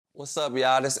What's up,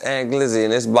 y'all? This Glizzy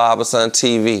and this Barbarason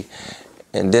TV.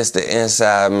 And this the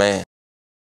Inside Man.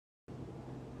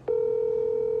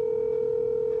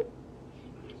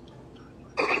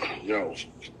 Yo.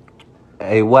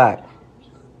 Hey, Wack.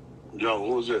 Yo,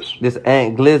 who's this? This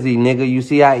ain't Glizzy, nigga. You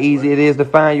see how easy it is to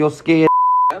find your scared?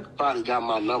 Everybody got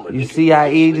my number. You see how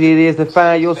easy it is to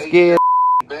find your scared?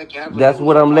 That's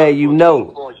what I'm letting you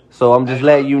know. So I'm just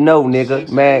letting you know, nigga.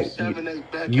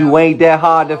 Man, you ain't that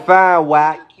hard to find,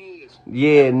 Wack.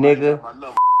 Yeah, nigga.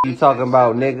 You talking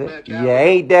about, nigga? Yeah,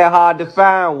 ain't that hard to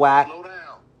find, Wack.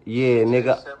 Yeah,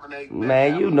 nigga.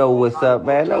 Man, you know what's up,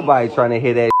 man. Nobody trying to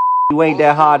hear that. You ain't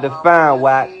that hard to find,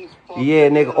 Wack. Yeah,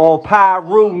 nigga. On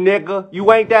Pyru, nigga. You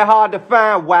ain't that hard to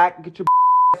find, Wack. Get your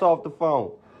ass off the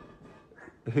phone.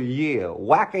 Yeah,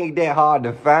 Wack ain't that hard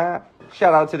to find.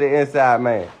 Shout out to the Inside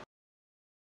Man.